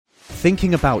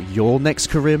thinking about your next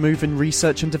career move in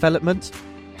research and development?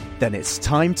 Then it's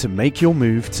time to make your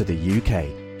move to the UK.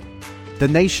 The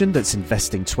nation that's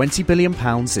investing £20 billion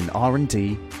in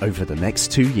R&D over the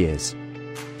next 2 years.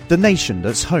 The nation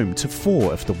that's home to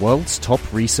 4 of the world's top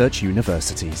research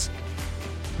universities.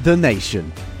 The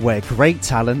nation where great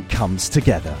talent comes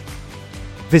together.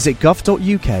 Visit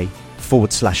gov.uk/great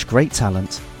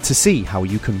talent to see how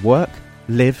you can work,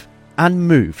 live and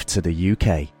move to the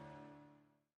UK.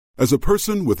 As a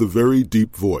person with a very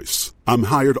deep voice, I'm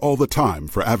hired all the time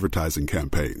for advertising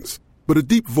campaigns. But a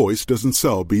deep voice doesn't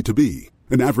sell B2B,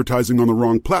 and advertising on the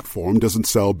wrong platform doesn't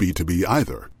sell B2B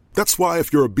either. That's why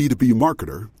if you're a B2B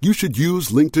marketer, you should use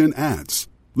LinkedIn ads.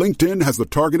 LinkedIn has the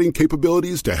targeting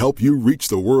capabilities to help you reach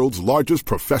the world's largest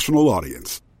professional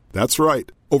audience. That's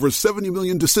right, over 70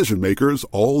 million decision makers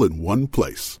all in one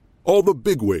place. All the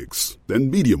big wigs,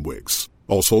 then medium wigs,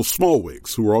 also small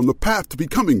wigs who are on the path to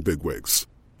becoming big wigs.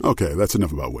 Okay, that's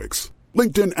enough about wigs.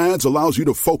 LinkedIn ads allows you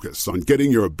to focus on getting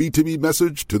your B2B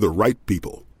message to the right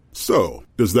people. So,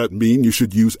 does that mean you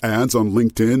should use ads on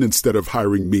LinkedIn instead of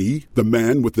hiring me, the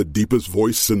man with the deepest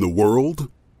voice in the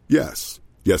world? Yes.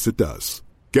 Yes, it does.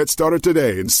 Get started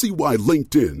today and see why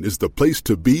LinkedIn is the place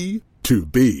to be to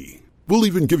be. We'll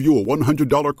even give you a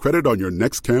 $100 credit on your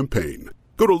next campaign.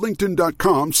 Go to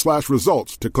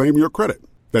linkedin.com/results to claim your credit.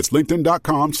 That's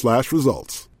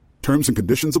linkedin.com/results. Terms and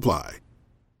conditions apply.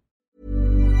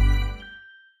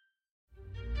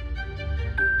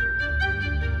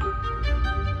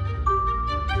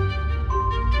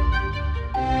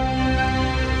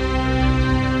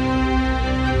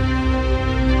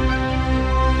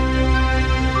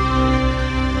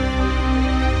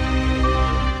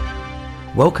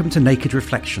 Welcome to Naked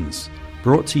Reflections,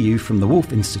 brought to you from the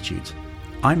Wolf Institute.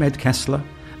 I'm Ed Kessler,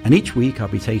 and each week I'll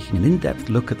be taking an in-depth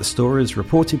look at the stories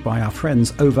reported by our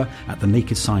friends over at the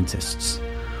Naked Scientists.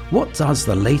 What does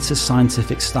the latest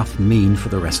scientific stuff mean for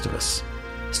the rest of us?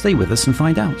 Stay with us and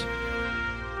find out.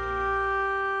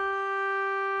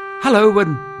 Hello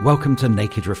and welcome to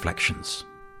Naked Reflections.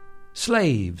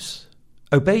 Slaves,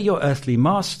 obey your earthly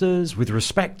masters with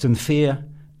respect and fear,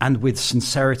 and with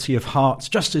sincerity of heart,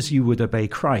 just as you would obey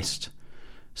Christ.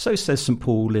 So says St.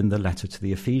 Paul in the letter to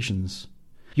the Ephesians.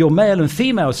 Your male and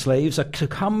female slaves are to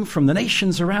come from the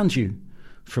nations around you.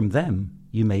 From them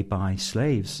you may buy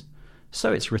slaves.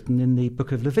 So it's written in the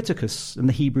book of Leviticus in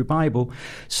the Hebrew Bible.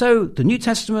 So the New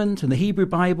Testament and the Hebrew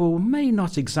Bible may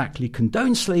not exactly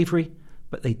condone slavery,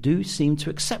 but they do seem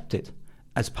to accept it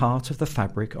as part of the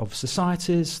fabric of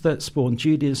societies that spawn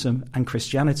Judaism and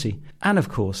Christianity. And of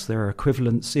course, there are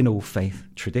equivalents in all faith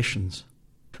traditions.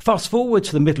 Fast forward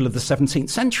to the middle of the 17th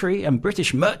century, and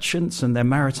British merchants and their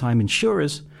maritime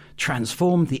insurers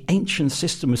transformed the ancient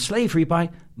system of slavery by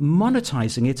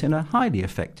monetizing it in a highly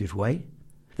effective way.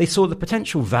 They saw the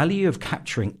potential value of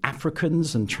capturing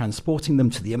Africans and transporting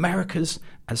them to the Americas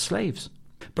as slaves.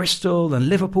 Bristol and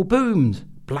Liverpool boomed.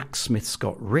 Blacksmiths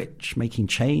got rich, making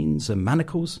chains and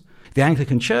manacles. The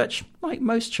Anglican Church, like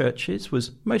most churches,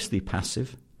 was mostly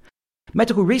passive.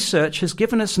 Medical research has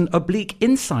given us an oblique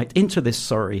insight into this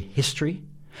sorry history,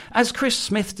 as Chris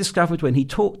Smith discovered when he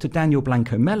talked to Daniel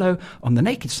Blanco Mello on the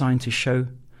Naked Scientist show,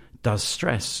 Does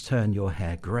Stress Turn Your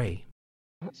Hair Grey?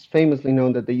 It's famously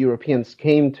known that the Europeans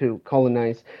came to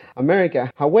colonize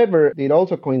America. However, it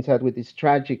also coincided with this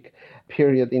tragic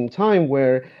period in time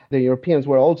where the Europeans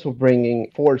were also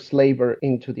bringing forced labor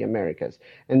into the Americas,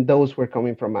 and those were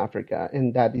coming from Africa,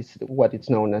 and that is what is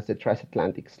known as the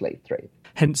transatlantic slave trade.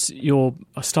 Hence, your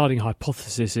starting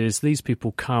hypothesis is these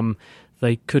people come,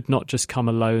 they could not just come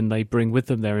alone, they bring with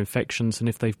them their infections, and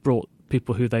if they've brought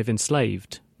people who they've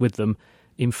enslaved with them,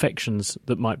 infections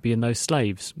that might be in those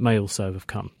slaves may also have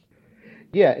come.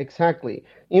 Yeah, exactly.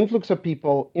 Influx of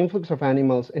people, influx of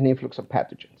animals, and influx of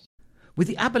pathogens. With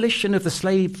the abolition of the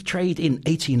slave trade in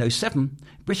 1807,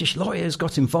 British lawyers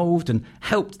got involved and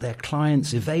helped their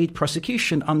clients evade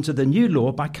prosecution under the new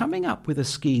law by coming up with a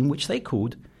scheme which they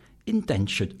called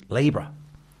indentured labour.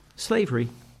 Slavery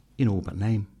in all but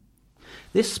name.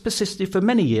 This persisted for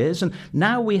many years, and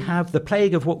now we have the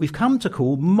plague of what we've come to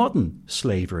call modern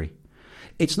slavery.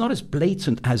 It's not as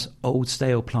blatant as old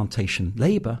stale plantation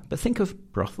labour, but think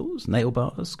of brothels, nail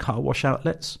bars, car wash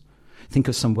outlets. Think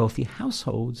of some wealthy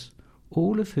households,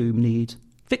 all of whom need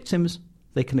victims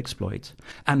they can exploit,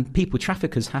 and people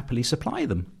traffickers happily supply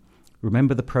them.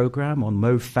 Remember the programme on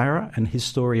Mo Farah and his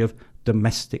story of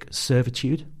domestic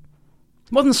servitude?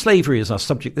 Modern slavery is our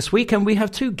subject this week, and we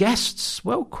have 2 guests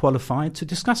well qualified to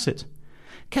discuss it.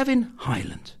 Kevin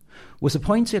Hyland was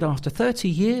appointed after 30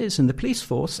 years in the police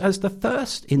force as the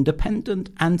first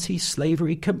independent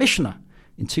anti-slavery commissioner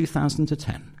in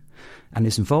 2010. and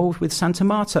is involved with Santa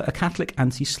Marta, a Catholic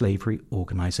anti-slavery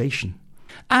organisation.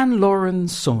 And Lauren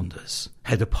Saunders,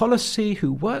 Head of Policy,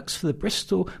 who works for the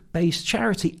Bristol-based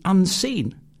charity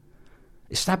Unseen,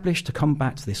 established to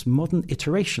combat this modern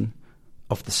iteration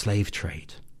of the slave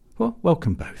trade. Well,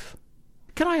 welcome both.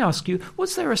 Can I ask you,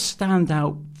 was there a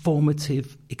standout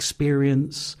formative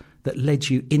experience that led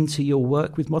you into your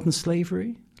work with modern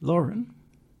slavery? Lauren?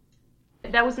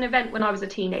 There was an event when I was a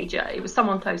teenager. It was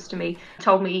someone close to me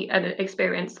told me an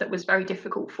experience that was very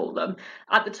difficult for them.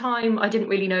 At the time, I didn't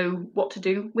really know what to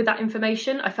do with that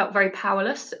information. I felt very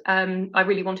powerless. I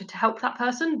really wanted to help that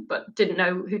person, but didn't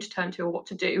know who to turn to or what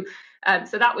to do.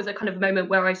 So that was a kind of moment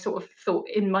where I sort of thought,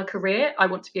 in my career, I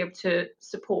want to be able to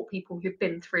support people who've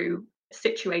been through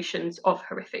situations of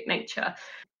horrific nature,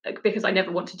 because I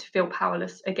never wanted to feel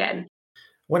powerless again.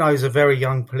 When I was a very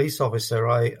young police officer,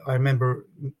 I remember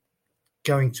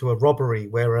going to a robbery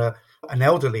where an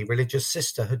elderly religious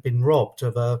sister had been robbed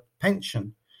of a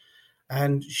pension.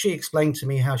 And she explained to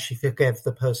me how she forgave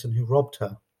the person who robbed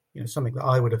her, something that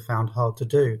I would have found hard to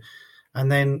do.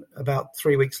 And then about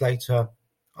 3 weeks later,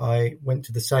 I went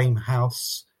to the same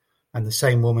house and the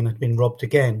same woman had been robbed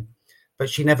again, but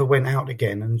she never went out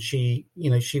again. And she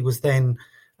was then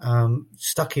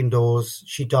stuck indoors.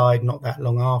 She died not that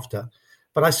long after.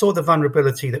 But I saw the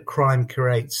vulnerability that crime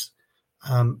creates,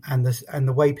 and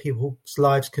the way people's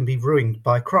lives can be ruined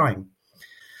by crime.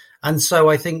 And so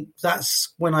I think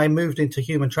that's when I moved into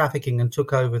human trafficking and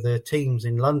took over the teams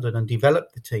in London and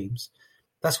developed the teams.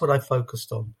 That's what I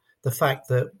focused on. The fact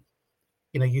that,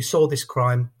 you saw this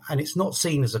crime and it's not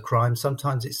seen as a crime.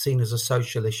 Sometimes it's seen as a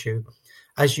social issue.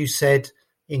 As you said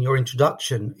in your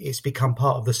introduction, it's become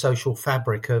part of the social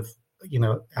fabric of,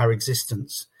 our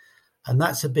existence. And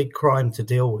that's a big crime to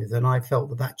deal with. And I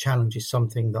felt that challenge is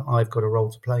something that I've got a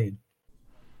role to play in.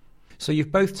 So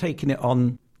you've both taken it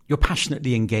on. You're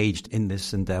passionately engaged in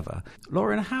this endeavour.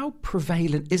 Lauren, how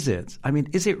prevalent is it? I mean,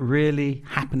 is it really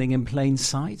happening in plain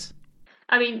sight?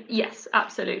 I mean, yes,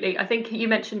 absolutely. I think you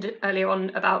mentioned earlier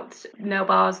on about nail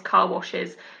bars, car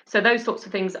washes. So those sorts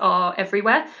of things are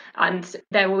everywhere. And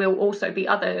there will also be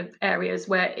other areas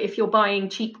where if you're buying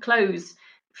cheap clothes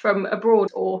from abroad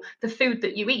or the food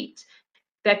that you eat,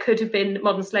 there could have been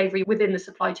modern slavery within the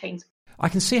supply chains. I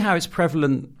can see how it's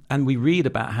prevalent, and we read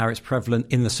about how it's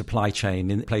prevalent in the supply chain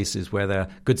in places where their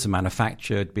goods are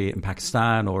manufactured, be it in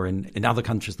Pakistan or in other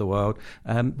countries of the world.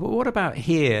 But what about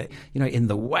here? In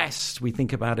the West, we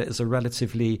think about it as a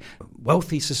relatively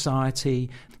wealthy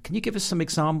society. Can you give us some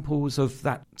examples of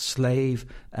that slave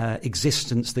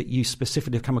existence that you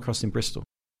specifically have come across in Bristol?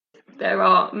 There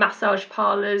are massage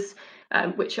parlours,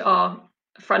 which are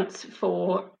fronts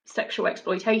for sexual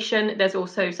exploitation. There's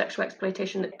also sexual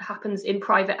exploitation that happens in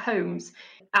private homes,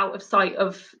 out of sight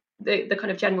of the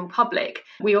kind of general public.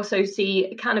 We also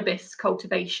see cannabis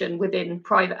cultivation within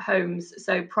private homes,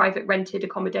 so private rented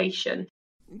accommodation.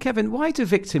 Kevin, why do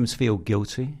victims feel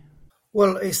guilty?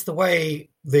 Well, it's the way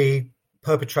the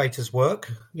perpetrators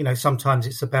work. Sometimes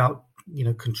it's about,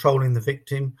 controlling the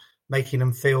victim, making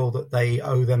them feel that they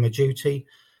owe them a duty.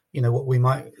 What we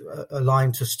might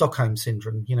align to Stockholm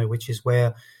syndrome, which is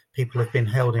where people have been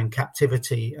held in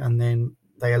captivity and then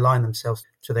they align themselves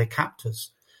to their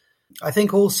captors. I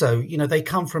think also, they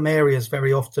come from areas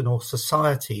very often or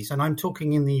societies, and I'm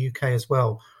talking in the UK as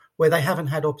well, where they haven't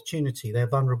had opportunity. They're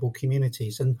vulnerable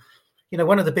communities. And,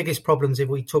 one of the biggest problems if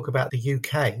we talk about the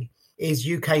UK is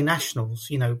UK nationals,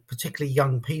 particularly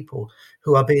young people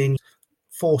who are being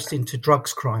forced into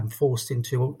drugs crime, forced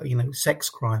into, sex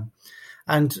crime.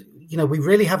 And, we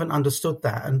really haven't understood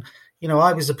that. And,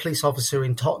 I was a police officer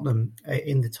in Tottenham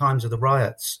in the times of the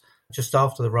riots, just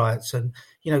after the riots. And,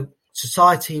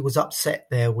 society was upset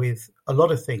there with a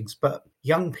lot of things. But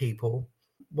young people,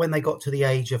 when they got to the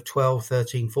age of 12,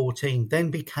 13, 14, then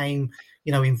became,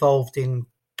 involved in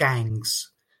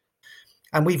gangs.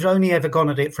 And we've only ever gone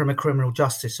at it from a criminal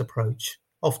justice approach.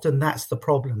 Often that's the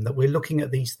problem, that we're looking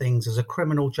at these things as a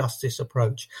criminal justice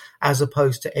approach, as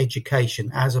opposed to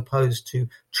education, as opposed to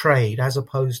trade, as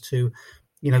opposed to,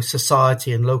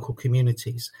 society and local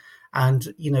communities.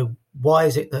 And, why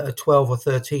is it that a 12 or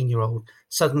 13-year-old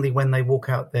suddenly when they walk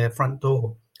out their front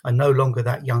door are no longer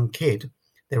that young kid?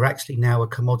 They're actually now a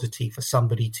commodity for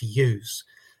somebody to use.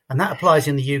 And that applies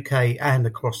in the UK and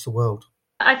across the world.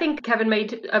 I think Kevin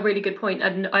made a really good point,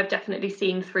 and I've definitely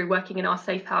seen through working in our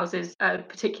safe houses, a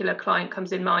particular client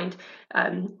comes in mind,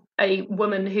 a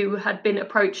woman who had been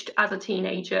approached as a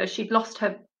teenager. She'd lost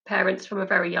her parents from a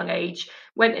very young age,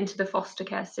 went into the foster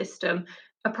care system,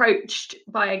 approached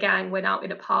by a gang, went out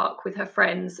in a park with her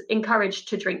friends, encouraged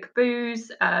to drink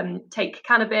booze, take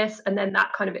cannabis, and then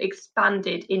that kind of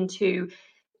expanded into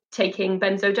taking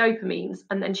benzodiazepines,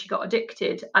 and then she got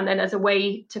addicted. And then as a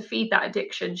way to feed that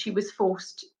addiction, she was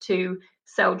forced to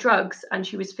sell drugs and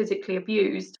she was physically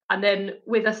abused. And then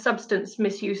with a substance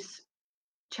misuse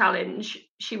challenge,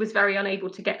 she was very unable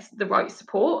to get the right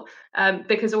support,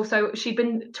 because also she'd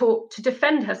been taught to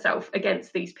defend herself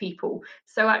against these people.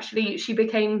 So actually she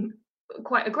became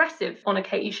quite aggressive on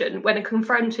occasion when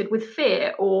confronted with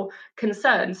fear or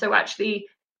concern. So actually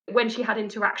when she had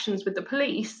interactions with the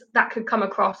police, that could come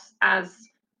across as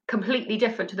completely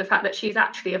different to the fact that she's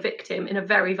actually a victim in a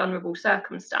very vulnerable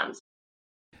circumstance.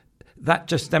 That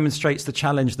just demonstrates the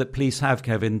challenge that police have,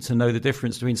 Kevin, to know the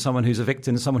difference between someone who's a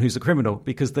victim and someone who's a criminal,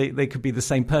 because they could be the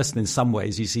same person in some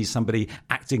ways. You see somebody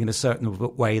acting in a certain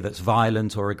way that's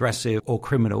violent or aggressive or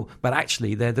criminal, but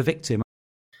actually they're the victim.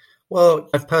 Well,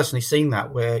 I've personally seen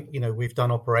that where, we've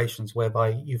done operations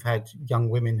whereby you've had young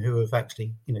women who have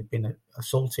actually, been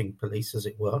assaulting police, as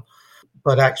it were,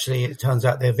 but actually it turns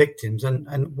out they're victims.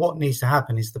 And what needs to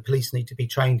happen is the police need to be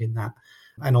trained in that.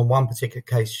 And on one particular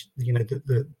case,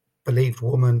 the believed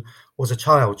woman was a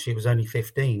child. She was only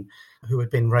 15, who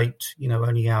had been raped,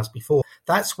 only hours before.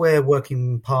 That's where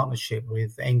working in partnership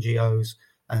with NGOs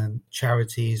and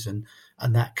charities and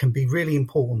that can be really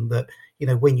important, that,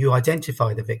 when you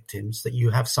identify the victims, that you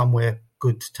have somewhere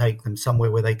good to take them, somewhere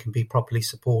where they can be properly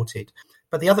supported.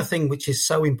 But the other thing which is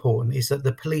so important is that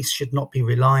the police should not be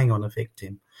relying on a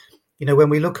victim. When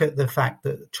we look at the fact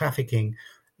that trafficking,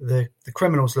 the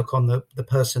criminals look on the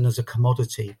person as a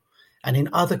commodity. And in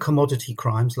other commodity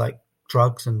crimes like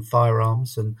drugs and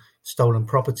firearms and stolen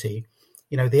property,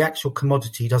 the actual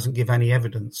commodity doesn't give any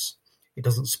evidence. It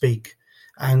doesn't speak.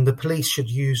 And the police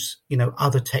should use,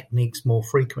 other techniques more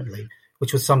frequently,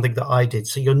 which was something that I did.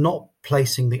 So you're not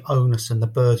placing the onus and the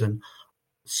burden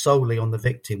solely on the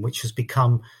victim, which has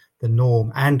become the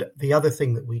norm. And the other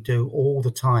thing that we do all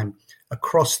the time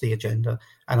across the agenda,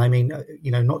 and I mean,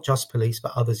 not just police,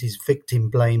 but others, is victim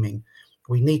blaming.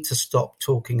 We need to stop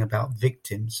talking about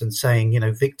victims and saying,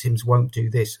 victims won't do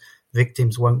this,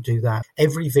 victims won't do that.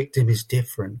 Every victim is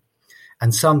different.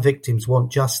 And some victims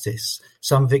want justice.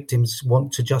 Some victims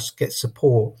want to just get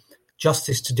support.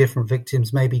 Justice to different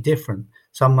victims may be different.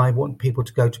 Some may want people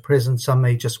to go to prison. Some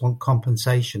may just want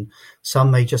compensation.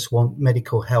 Some may just want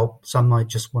medical help. Some might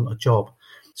just want a job.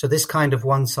 So this kind of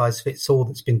one size fits all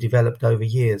that's been developed over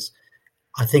years,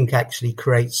 I think actually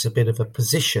creates a bit of a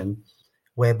position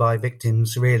whereby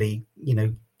victims really,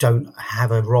 don't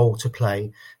have a role to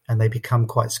play and they become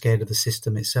quite scared of the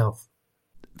system itself.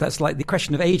 That's like the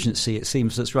question of agency, it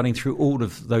seems, that's running through all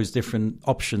of those different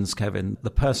options, Kevin.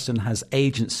 The person has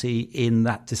agency in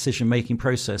that decision-making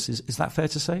process. Is that fair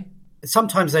to say?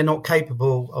 Sometimes they're not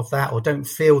capable of that or don't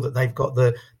feel that they've got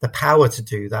the power to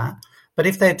do that. But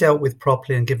if they're dealt with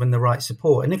properly and given the right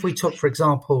support, and if we took, for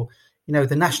example,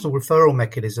 the National Referral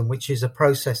Mechanism, which is a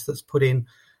process that's put in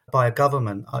by a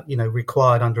government,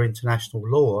 required under international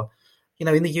law.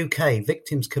 In the UK,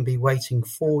 victims can be waiting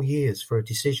 4 years for a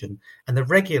decision, and the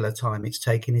regular time it's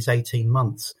taken is 18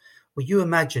 months. Well, you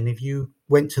imagine if you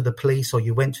went to the police or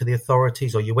you went to the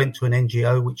authorities or you went to an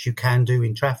NGO, which you can do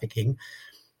in trafficking,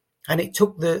 and it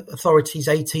took the authorities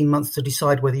 18 months to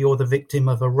decide whether you're the victim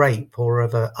of a rape or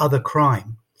of a other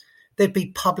crime. There'd be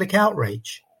public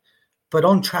outrage. But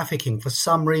on trafficking, for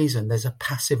some reason, there's a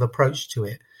passive approach to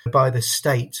it by the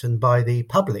state and by the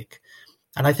public.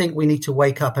 And I think we need to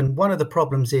wake up. And one of the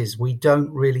problems is we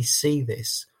don't really see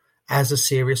this as a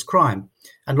serious crime.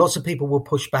 And lots of people will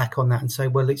push back on that and say,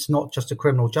 well, it's not just a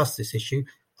criminal justice issue.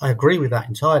 I agree with that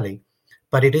entirely.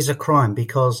 But it is a crime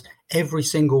because every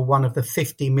single one of the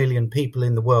 50 million people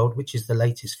in the world, which is the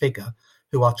latest figure,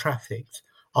 who are trafficked,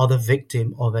 are the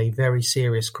victim of a very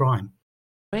serious crime.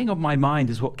 Weighing on my mind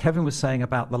is what Kevin was saying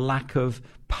about the lack of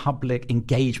public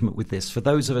engagement with this. For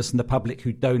those of us in the public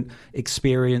who don't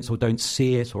experience or don't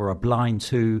see it or are blind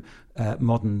to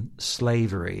modern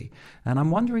slavery. And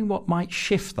I'm wondering what might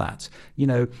shift that.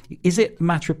 Is it a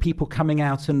matter of people coming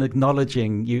out and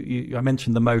acknowledging, I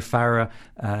mentioned the Mo Farah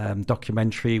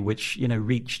documentary, which,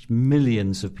 reached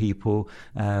millions of people.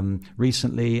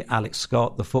 Recently, Alex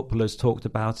Scott, the footballer, has talked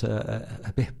about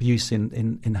abuse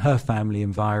in her family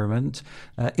environment.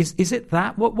 Is it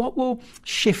that? What will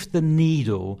shift the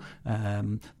needle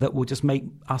that will just make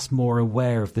us more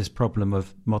aware of this problem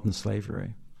of modern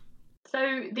slavery?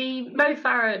 So the Mo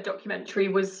Farah documentary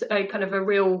was a kind of a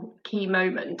real key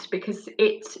moment because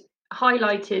it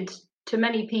highlighted to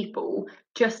many people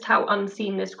just how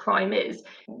unseen this crime is.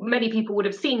 Many people would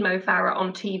have seen Mo Farah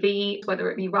on TV,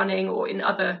 whether it be running or in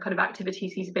other kind of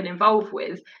activities he's been involved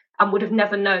with, and would have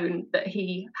never known that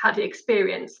he had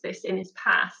experienced this in his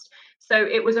past. So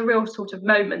it was a real sort of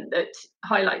moment that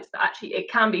highlights that actually it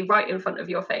can be right in front of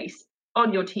your face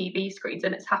on your TV screens,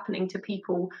 and it's happening to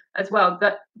people as well.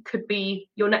 That could be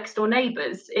your next door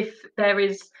neighbours if there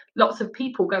is lots of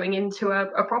people going into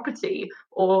a property,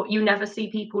 or you never see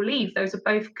people leave. Those are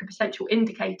both potential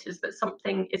indicators that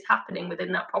something is happening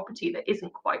within that property that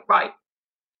isn't quite right.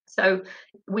 So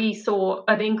we saw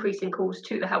an increase in calls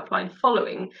to the helpline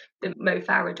following the Mo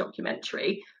Farah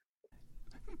documentary.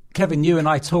 Kevin, you and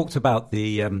I talked about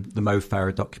the Mo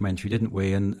Farah documentary, didn't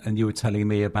we? And you were telling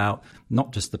me about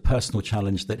not just the personal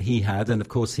challenge that he had, and of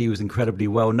course he was incredibly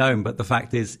well known, but the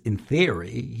fact is, in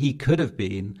theory, he could have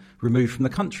been removed from the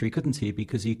country, couldn't he?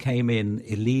 Because he came in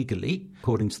illegally,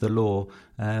 according to the law,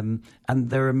 and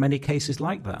there are many cases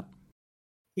like that.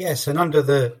 Yes, and under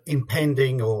the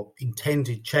impending or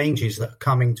intended changes that are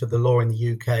coming to the law in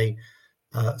the UK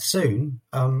soon,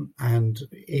 and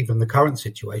even the current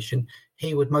situation,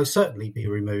 he would most certainly be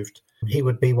removed. He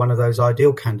would be one of those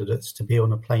ideal candidates to be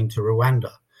on a plane to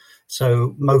Rwanda.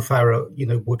 So Mo Farah,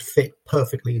 would fit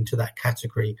perfectly into that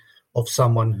category of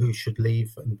someone who should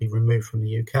leave and be removed from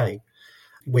the UK,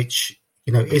 which,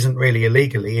 isn't really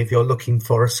illegally if you're looking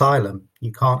for asylum.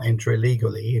 You can't enter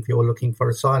illegally if you're looking for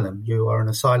asylum. You are an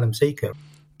asylum seeker.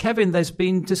 Kevin, there's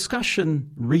been discussion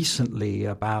recently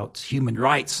about human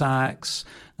rights acts,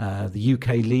 the UK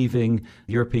leaving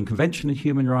the European Convention on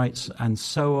Human Rights and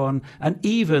so on, and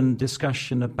even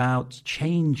discussion about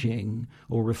changing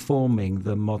or reforming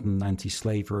the modern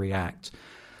Anti-Slavery Act.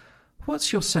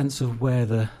 What's your sense of where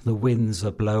the winds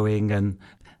are blowing, and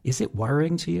is it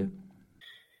worrying to you?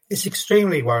 It's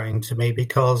extremely worrying to me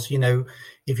because,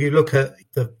 if you look at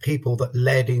the people that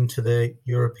led into the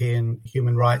European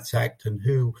Human Rights Act and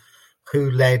who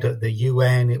led at the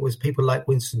UN, it was people like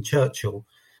Winston Churchill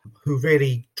who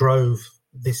really drove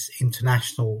this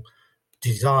international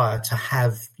desire to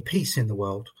have peace in the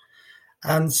world.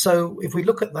 And so if we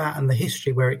look at that and the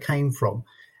history where it came from,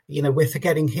 we're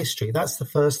forgetting history. That's the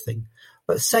first thing.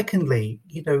 But secondly,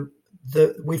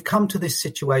 we've come to this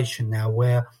situation now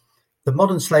where the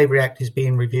Modern Slavery Act is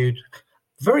being reviewed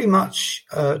very much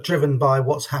driven by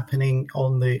what's happening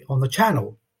on the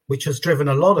channel, which has driven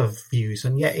a lot of views,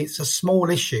 and yet it's a small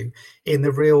issue in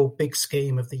the real big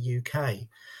scheme of the UK.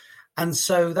 And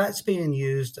so that's being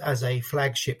used as a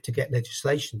flagship to get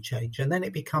legislation change. And then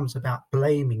it becomes about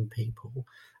blaming people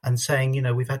and saying,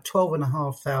 we've had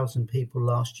 12,500 people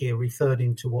last year referred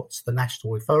into what's the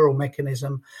national referral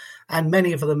mechanism, and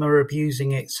many of them are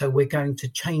abusing it. So we're going to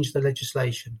change the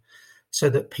legislation so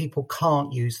that people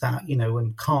can't use that,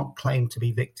 and can't claim to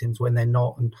be victims when they're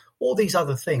not, and all these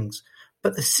other things.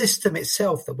 But the system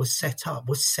itself that was set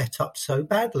up so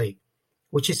badly,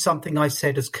 which is something I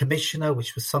said as commissioner,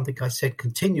 which was something I said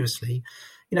continuously.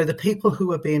 The people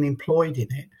who are being employed in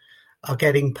it are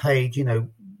getting paid,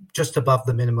 just above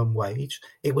the minimum wage.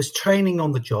 It was training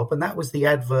on the job, and that was the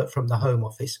advert from the Home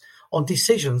Office on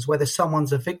decisions whether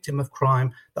someone's a victim of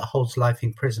crime that holds life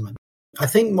imprisonment. I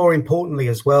think more importantly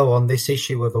as well on this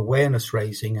issue of awareness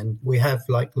raising, and we have,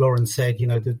 like Lauren said,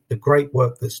 the great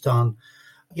work that's done.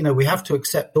 We have to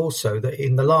accept also that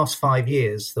in the last 5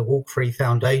 years, the Walk Free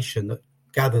Foundation that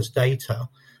gathers data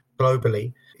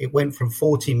globally, it went from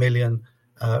 40 million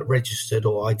registered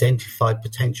or identified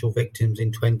potential victims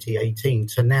in 2018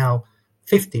 to now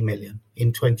 50 million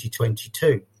in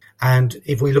 2022. And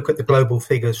if we look at the global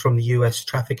figures from the US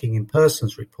Trafficking in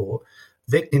Persons report,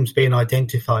 victims being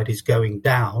identified is going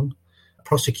down,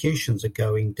 prosecutions are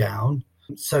going down.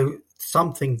 So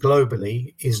something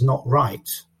globally is not right.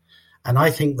 And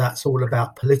I think that's all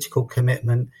about political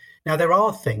commitment. Now, there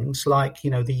are things like,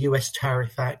 the US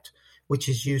Tariff Act, which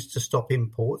is used to stop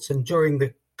imports. And during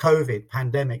the COVID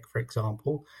pandemic, for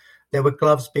example, there were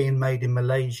gloves being made in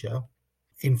Malaysia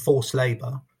in forced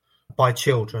labor by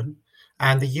children.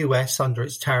 And the US, under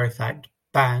its Tariff Act,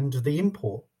 banned the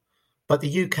import. But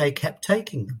the UK kept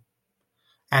taking them.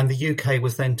 And the UK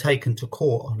was then taken to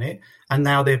court on it. And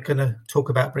now they're going to talk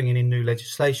about bringing in new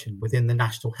legislation within the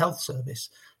National Health Service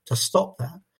to stop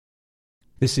that.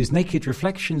 This is Naked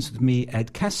Reflections with me,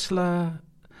 Ed Kessler,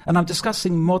 and I'm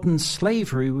discussing modern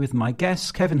slavery with my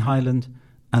guests, Kevin Hyland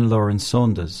and Lauren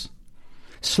Saunders.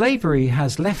 Slavery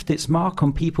has left its mark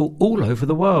on people all over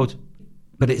the world,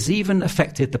 but it's even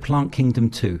affected the plant kingdom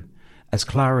too, as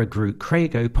Clara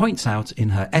Groot-Crago points out in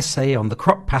her essay on the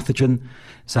crop pathogen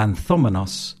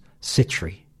Xanthomonas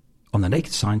citri on the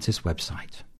Naked Scientist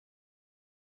website.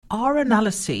 Our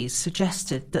analyses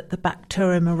suggested that the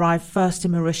bacterium arrived first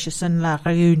in Mauritius and La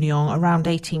Réunion around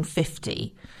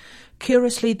 1850.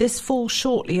 Curiously, this falls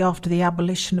shortly after the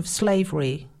abolition of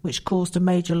slavery, which caused a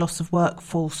major loss of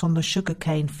workforce on the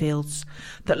sugarcane fields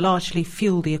that largely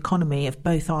fuel the economy of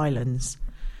both islands.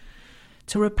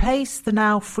 To replace the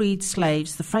now freed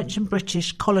slaves, the French and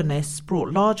British colonists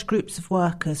brought large groups of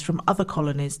workers from other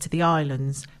colonies to the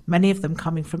islands, many of them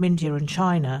coming from India and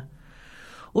China.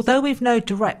 Although we've no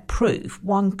direct proof,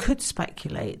 one could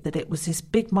speculate that it was this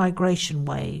big migration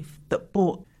wave that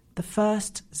brought the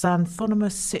first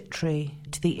Xanthonomus citri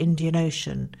to the Indian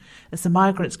Ocean, as the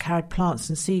migrants carried plants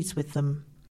and seeds with them.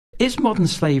 Is modern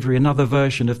slavery another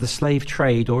version of the slave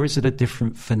trade, or is it a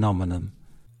different phenomenon?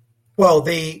 Well,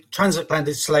 the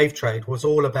transatlantic slave trade was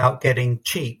all about getting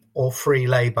cheap or free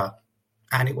labour,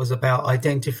 and it was about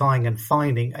identifying and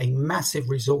finding a massive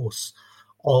resource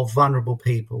of vulnerable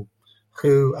people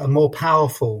who a more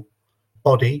powerful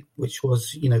body, which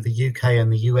was, the UK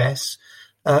and the US,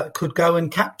 could go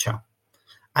and capture.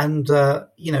 And,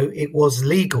 it was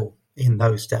legal in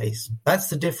those days. That's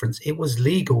the difference. It was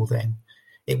legal then.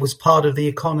 It was part of the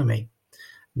economy.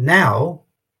 Now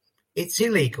it's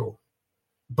illegal,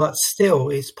 but still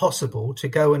it's possible to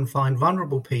go and find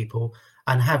vulnerable people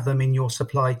and have them in your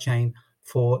supply chain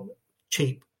for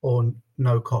cheap or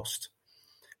no cost.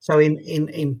 So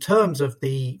in terms of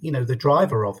the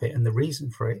driver of it and the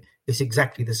reason for it, it's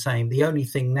exactly the same. The only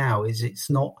thing now is it's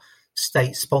not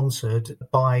state sponsored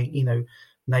by,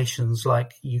 nations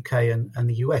like UK and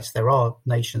the US. There are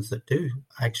nations that do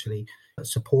actually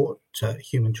support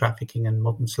human trafficking and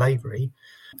modern slavery.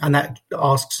 And that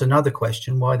asks another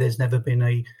question, why there's never been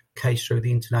a case through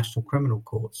the international criminal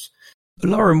courts.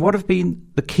 Lauren, what have been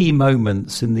the key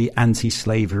moments in the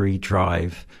anti-slavery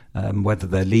drive, whether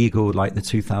they're legal, like the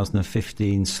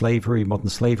 2015 Modern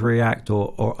Slavery Act,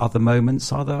 or other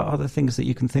moments? Are there other things that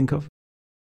you can think of?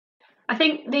 I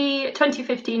think the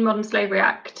 2015 Modern Slavery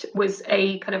Act was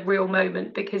a kind of real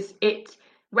moment because it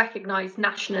recognised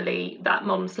nationally that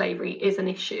modern slavery is an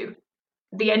issue.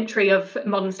 The entry of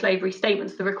modern slavery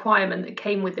statements, the requirement that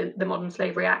came with the Modern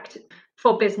Slavery Act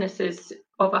for businesses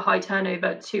of a high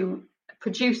turnover to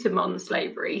produce a modern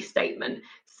slavery statement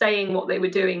saying what they were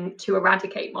doing to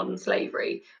eradicate modern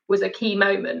slavery was a key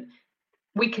moment.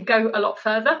 We could go a lot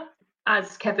further.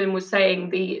 As Kevin was saying,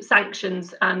 the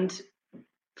sanctions and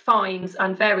fines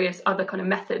and various other kind of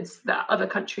methods that other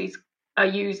countries are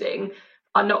using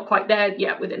are not quite there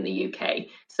yet within the UK.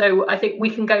 So I think we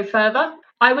can go further.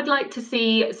 I would like to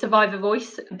see survivor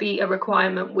voice be a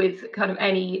requirement with kind of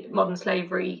any modern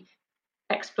slavery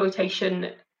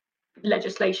exploitation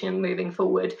legislation moving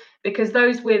forward, because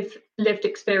those with lived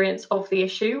experience of the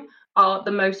issue are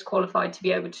the most qualified to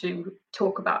be able to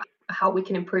talk about how we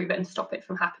can improve it and stop it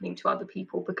from happening to other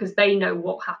people, because they know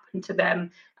what happened to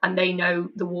them and they know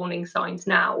the warning signs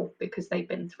now because they've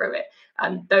been through it.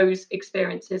 And those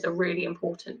experiences are really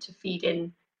important to feed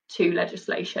in to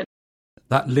legislation.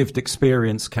 That lived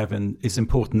experience, Kevin, is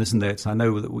important, isn't it? I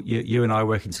know that you and I are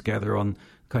working together on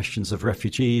questions of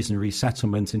refugees and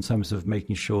resettlement in terms of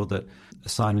making sure that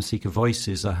asylum seeker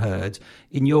voices are heard.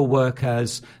 In your work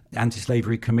as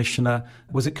Anti-Slavery Commissioner,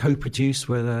 was it co-produced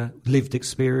with lived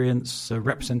experience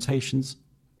representations?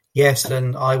 Yes,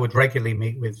 and I would regularly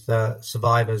meet with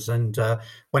survivors. And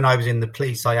when I was in the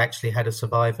police, I actually had a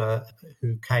survivor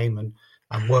who came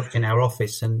and worked in our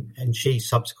office, and she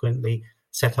subsequently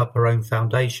set up her own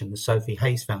foundation, the Sophie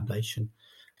Hayes Foundation.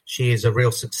 She is a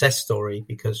real success story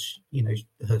because,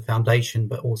 her foundation,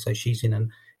 but also she's in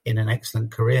an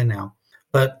excellent career now.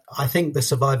 But I think the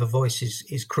survivor voice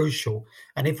is crucial.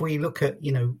 And if we look at,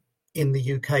 in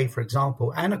the UK, for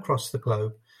example, and across the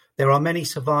globe, there are many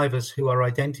survivors who are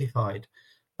identified,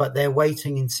 but they're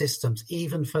waiting in systems,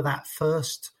 even for that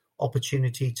first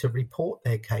opportunity to report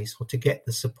their case or to get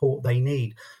the support they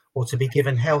need, or to be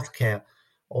given healthcare,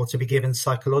 or to be given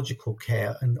psychological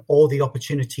care, or the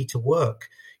opportunity to work.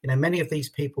 Many of these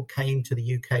people came to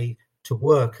the UK to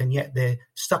work, and yet they're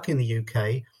stuck in the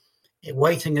UK,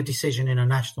 waiting a decision in a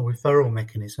national referral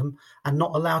mechanism and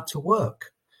not allowed to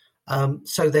work.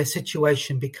 So their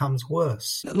situation becomes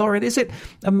worse. Lauren, is it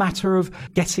a matter of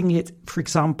getting it, for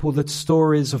example, the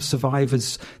stories of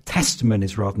survivors'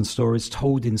 testimonies rather than stories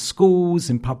told in schools,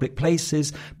 in public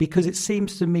places? Because it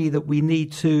seems to me that we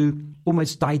need to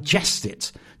almost digest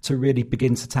it to really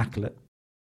begin to tackle it.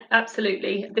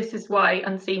 Absolutely. This is why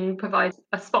Unseen provides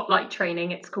a spotlight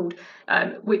training, it's called,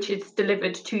 which is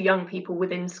delivered to young people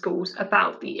within schools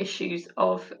about the issues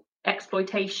of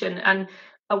exploitation and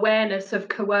awareness of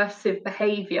coercive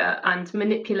behaviour and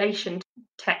manipulation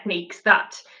techniques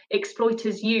that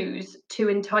exploiters use to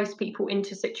entice people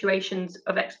into situations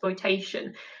of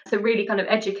exploitation. So really kind of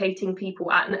educating people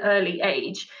at an early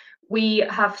age We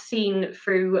have seen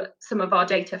through some of our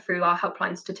data, through our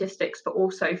helpline statistics, but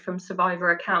also from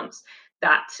survivor accounts,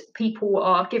 that people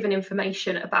are given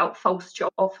information about false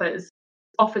job offers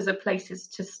of places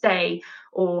to stay,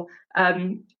 or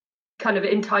kind of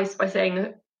enticed by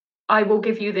saying, I will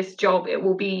give you this job, it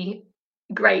will be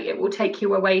great, it will take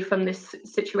you away from this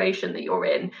situation that you're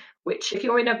in. Which, if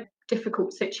you're in a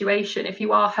difficult situation, if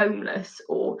you are homeless,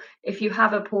 or if you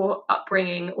have a poor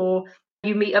upbringing, or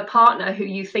you meet a partner who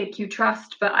you think you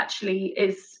trust but actually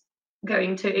is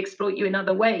going to exploit you in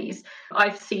other ways.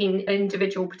 I've seen an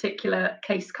individual particular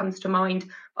case comes to mind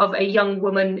of a young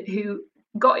woman who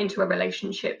got into a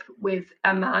relationship with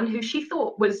a man who she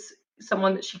thought was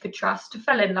someone that she could trust,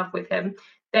 fell in love with him.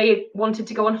 They wanted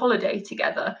to go on holiday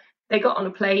together. They got on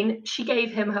a plane. She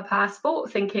gave him her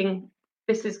passport, thinking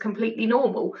this is completely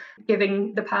normal,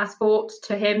 giving the passport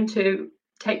to him to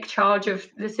take charge of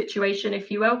the situation,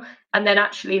 if you will. And then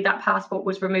actually that passport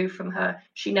was removed from her.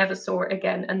 She never saw it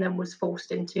again, and then was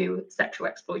forced into sexual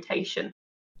exploitation.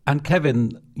 And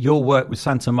Kevin, your work with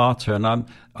Santa Marta, and I'm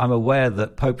aware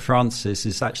that Pope Francis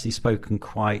has actually spoken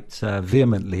quite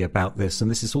vehemently about this. And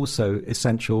this is also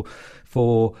essential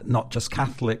for not just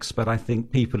Catholics, but I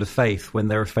think people of faith, when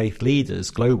there are faith leaders,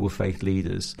 global faith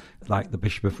leaders, like the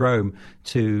Bishop of Rome,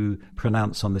 to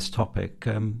pronounce on this topic.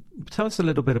 Tell us a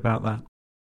little bit about that.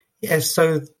 Yes,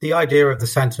 so the idea of the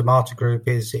Santa Marta Group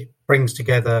is it brings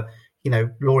together,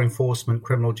 law enforcement,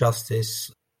 criminal justice,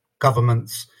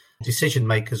 governments, decision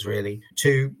makers, really,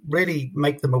 to really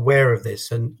make them aware of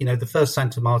this. And, the first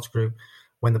Santa Marta Group,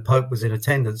 when the Pope was in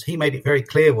attendance, he made it very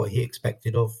clear what he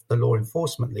expected of the law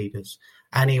enforcement leaders.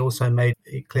 And he also made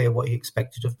it clear what he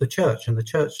expected of the church and the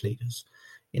church leaders.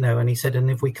 And he said,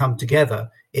 and if we come together,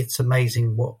 it's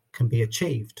amazing what can be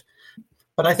achieved.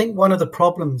 But I think one of the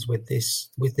problems with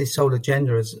this whole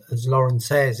agenda, as Lauren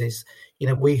says, is,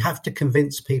 we have to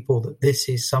convince people that this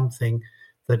is something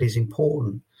that is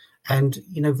important. And,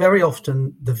 very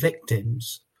often the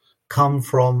victims come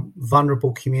from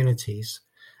vulnerable communities.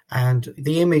 And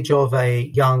the image of a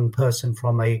young person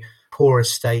from a poor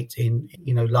estate in,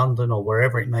 London or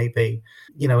wherever it may be,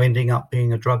 ending up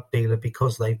being a drug dealer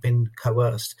because they've been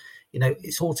coerced,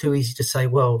 it's all too easy to say,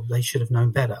 well, they should have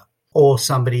known better. Or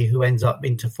somebody who ends up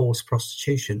into forced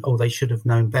prostitution, they should have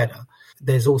known better.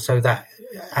 There's also that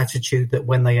attitude that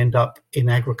when they end up in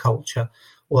agriculture,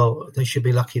 well, they should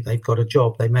be lucky they've got a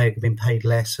job. They may have been paid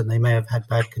less and they may have had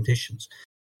bad conditions.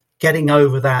 Getting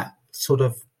over that sort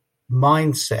of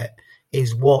mindset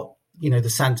is what, the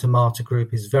Santa Marta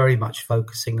Group is very much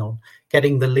focusing on,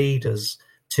 getting the leaders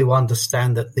to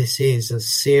understand that this is as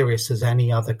serious as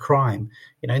any other crime.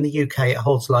 In the UK, it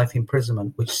holds life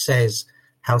imprisonment, which says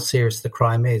how serious the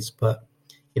crime is, but,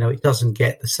 it doesn't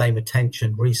get the same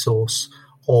attention, resource,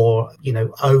 or,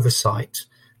 oversight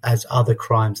as other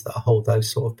crimes that hold those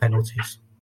sort of penalties.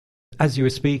 As you were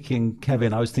speaking,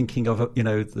 Kevin, I was thinking of,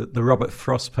 the Robert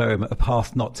Frost poem, A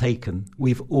Path Not Taken.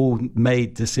 We've all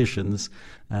made decisions,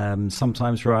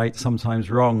 sometimes right,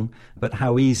 sometimes wrong, but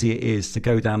how easy it is to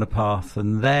go down a path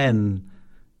and then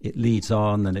it leads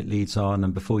on and it leads on,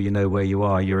 and before you know where you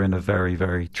are, you're in a very,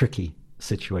 very tricky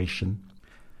situation.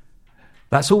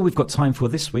 That's all we've got time for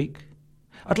this week.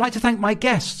 I'd like to thank my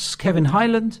guests, Kevin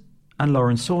Hyland and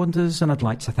Lauren Saunders, and I'd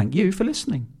like to thank you for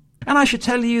listening. And I should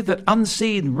tell you that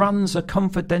Unseen runs a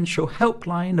confidential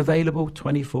helpline available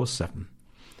 24/7.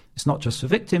 It's not just for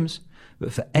victims,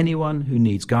 but for anyone who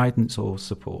needs guidance or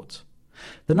support.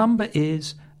 The number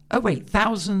is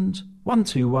 08000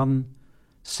 121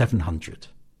 700.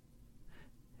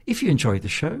 If you enjoyed the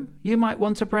show, you might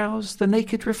want to browse the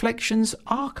Naked Reflections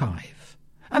archive.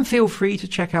 And feel free to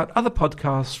check out other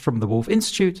podcasts from the Wolf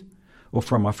Institute or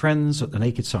from our friends at the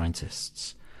Naked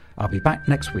Scientists. I'll be back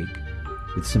next week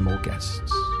with some more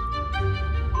guests.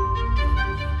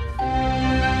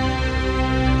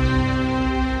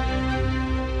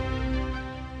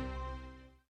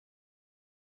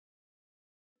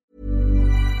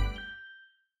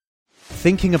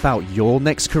 Thinking about your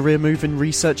next career move in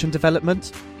research and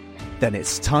development? Then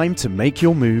it's time to make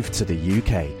your move to the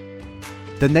UK.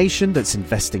 The nation that's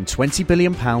investing £20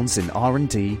 billion in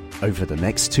R&D over the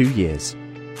next 2 years.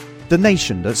 The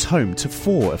nation that's home to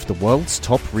 4 of the world's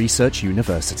top research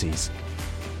universities.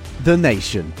 The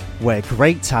nation where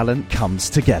great talent comes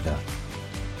together.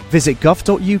 Visit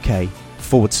gov.uk/great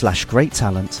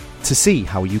talent to see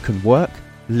how you can work,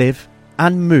 live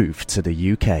and move to the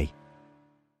UK.